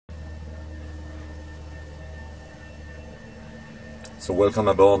So welcome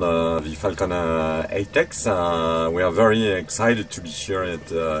aboard the Falcon 8X. We are very excited to be here at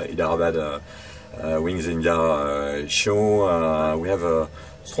Hyderabad Wings India show. We have a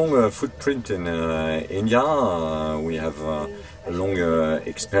strong footprint in India. We have a long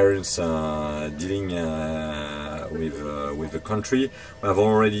experience dealing with the country. We have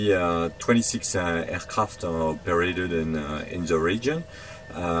already 26 aircraft operated in the region.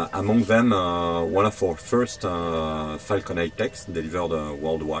 Among them, one of our first Falcon 8X delivered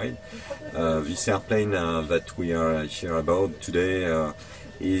worldwide. This airplane that we are here about today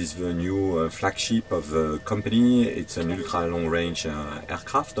is the new flagship of the company. It's an ultra-long range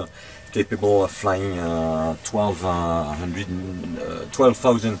aircraft capable of flying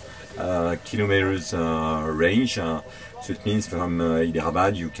 12,000 kilometers range. So it means from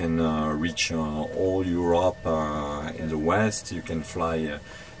Hyderabad you can reach all Europe in the west. You can fly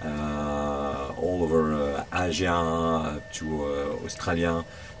all over Asia to Australia.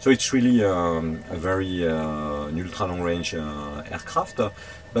 So it's really a very ultra long range aircraft,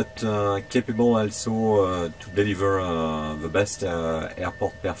 but capable also to deliver the best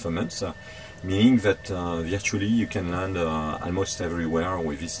airport performance. Meaning that virtually you can land almost everywhere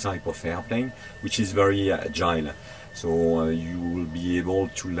with this type of airplane, which is very agile. So you will be able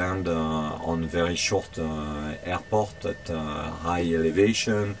to land on very short airport at high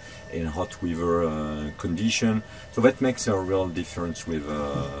elevation in hot weather condition. So that makes a real difference with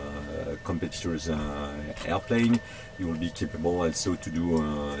competitors' airplane. You will be capable also to do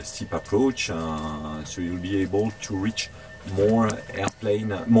a steep approach, so you'll be able to reach more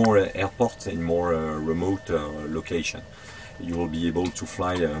airports in more remote location. You will be able to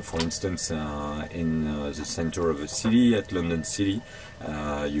fly, for instance, in the center of the city, at London City.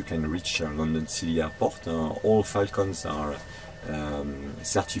 You can reach London City Airport. All Falcons are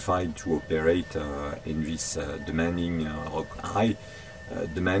certified to operate in this high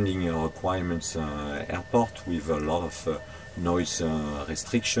demanding requirements airport with a lot of noise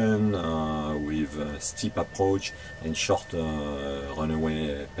restriction, with steep approach and short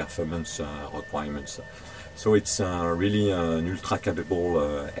runway performance requirements. So it's really an ultra capable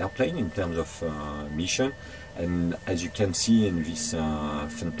airplane in terms of mission, and as you can see in this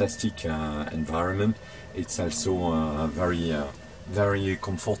fantastic environment, it's also a very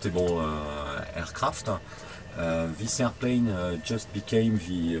comfortable aircraft. This airplane just became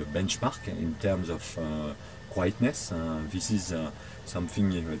the benchmark in terms of quietness. This is something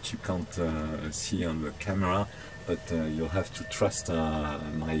that you can't see on the camera, but you'll have to trust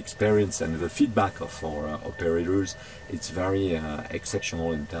my experience and the feedback of our operators. It's very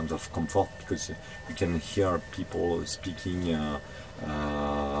exceptional in terms of comfort, because you can hear people speaking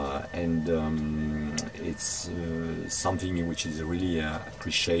and it's something which is really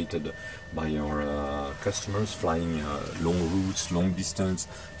appreciated by our customers, flying long routes, long distance,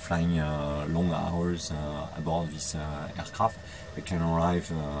 flying long hours aboard this aircraft. They can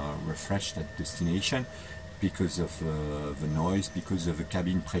arrive refreshed at destination because of the noise, because of the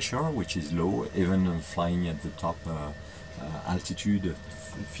cabin pressure, which is low, even flying at the top altitude,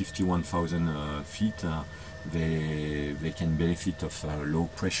 51,000 feet. They can benefit of low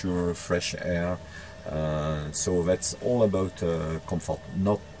pressure, fresh air. So that's all about comfort.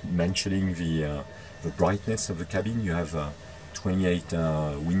 Not mentioning the brightness of the cabin. You have 28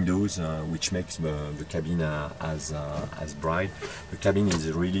 windows, which makes the cabin as bright. The cabin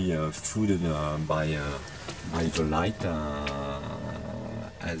is really flooded by the light,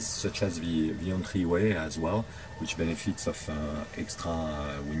 such as the entryway as well, which benefits of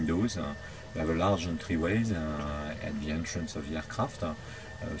extra windows. We have a large entryways at the entrance of the aircraft,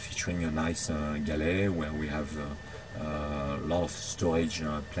 featuring a nice galley where we have a lot of storage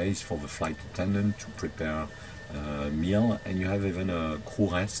place for the flight attendant to prepare meal, and you have even a crew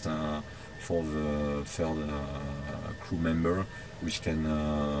rest for the third crew member, which can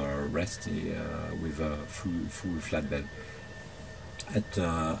rest with a full flat bed. At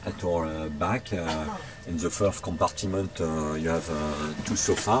our back, in the first compartment, you have two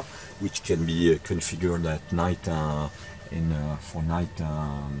sofas, which can be configured at night for night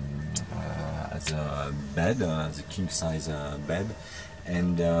as a bed, as a king size bed,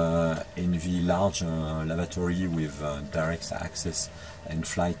 and in the large lavatory with direct access and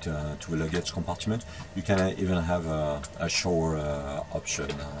flight to a luggage compartment, you can even have a shower option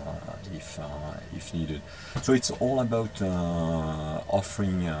if needed. So it's all about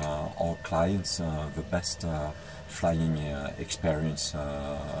offering our clients the best flying experience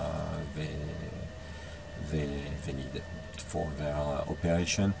they need for their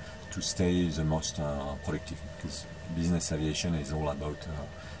operation to stay the most productive, because business aviation is all about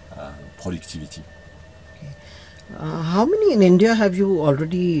productivity. Okay. How many in India have you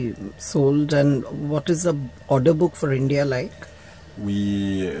already sold, and what is the order book for India like?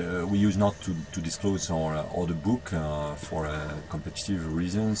 We use not to disclose our order book for competitive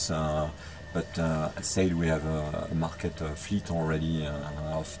reasons, but as said, we have a market fleet already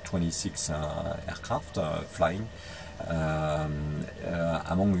of 26 aircraft flying.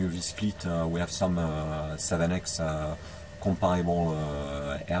 Among this fleet, we have some 7X comparable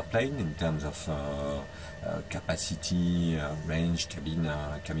airplane in terms of capacity, range,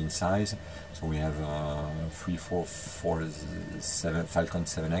 cabin size. So we have 3, 4, 7 Falcon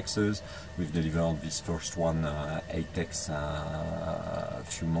 7Xs. We've delivered this first one 8X a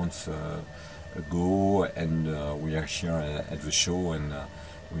few months ago, and we are here at the show, and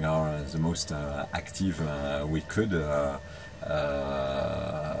we are the most active we could,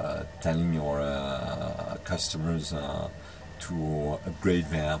 telling our customers to upgrade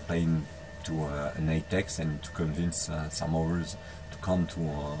their airplane to an 8X and to convince some others to come to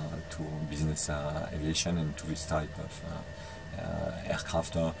business aviation and to this type of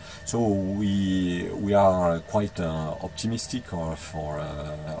aircraft. So we are quite optimistic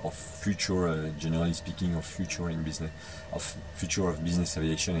of future, generally speaking, of future in business, of future of business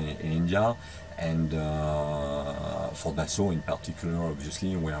aviation in India, and for Dassault in particular.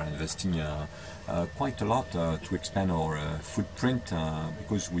 Obviously, we are investing quite a lot to expand our footprint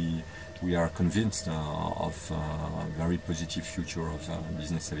because we are convinced of a very positive future of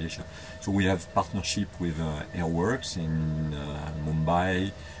business aviation. So we have partnership with Airworks in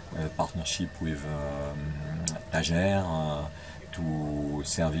Mumbai, we have partnership with Tassault to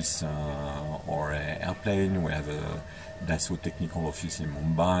service our airplane. We have a Dassault technical office in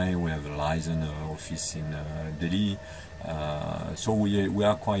Mumbai, we have a license office in Delhi. So we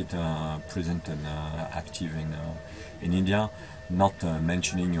are quite present and active in India. Not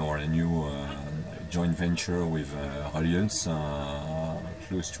mentioning our new joint venture with Reliance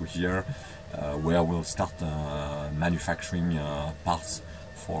close to here, where we'll start manufacturing parts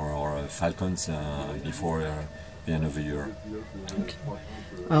for our Falcons before the end of the year.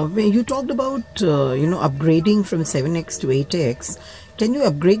 Okay. You talked about upgrading from 7X to 8X. Can you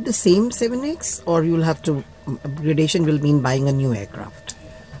upgrade the same 7X, or you'll have to upgradation will mean buying a new aircraft?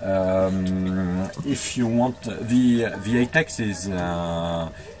 If you want, the 8X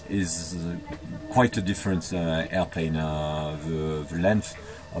is quite a different airplane. The length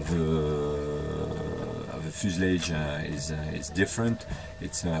of the fuselage is different.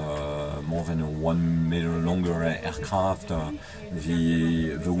 It's more than a 1 meter longer aircraft.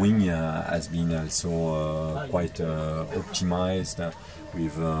 The wing has been also quite optimized.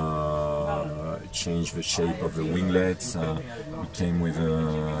 We've changed the shape of the winglets. We came with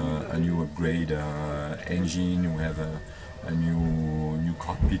a new upgrade engine. We have a new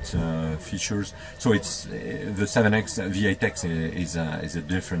cockpit features. So it's the 7X, the 8X is a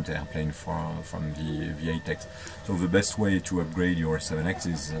different airplane from the 8X. So the best way to upgrade your 7X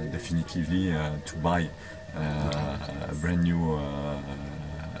is definitively to buy a brand new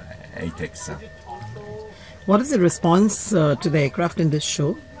 8X. What is the response to the aircraft in this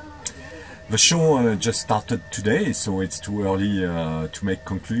show? The show just started today, so it's too early to make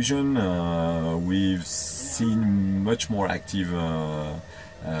conclusion. We've seen much more active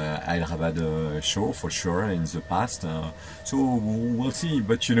Hyderabad show for sure in the past, so we'll see.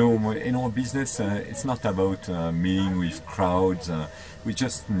 But you know, in our business, it's not about meeting with crowds. We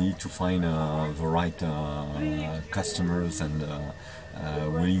just need to find the right customers and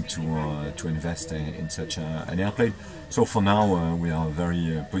willing to invest in such an airplane. So for now, we are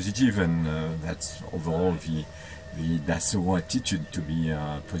very positive, and that's overall the Dassault attitude, to be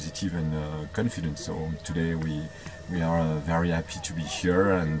positive and confident. So today we are very happy to be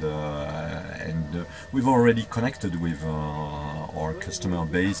here, and we've already connected with our customer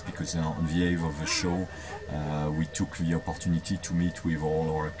base, because on the eve of the show we took the opportunity to meet with all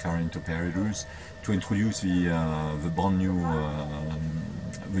our current operators to introduce the brand new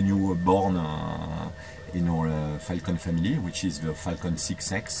the new born in our Falcon family, which is the Falcon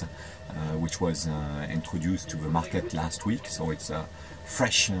 6X, which was introduced to the market last week. So it's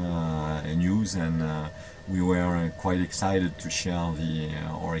fresh news, and we were quite excited to share the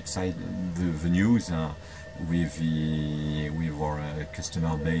news with our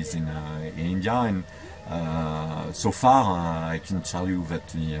customer base in India. And so far, I can tell you that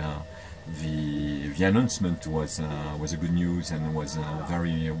the announcement was a good news and was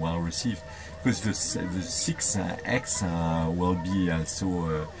very well received, because the 6X will be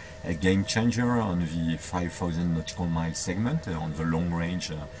also a game changer on the 5,000 nautical mile segment, on the long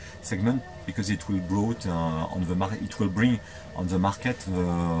range segment. because it will bring on the market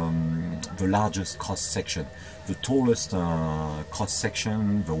the largest cross section, the tallest cross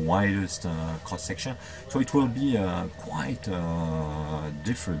section, the widest cross section. So it will be quite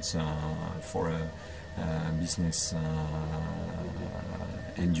different for a business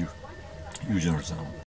end users.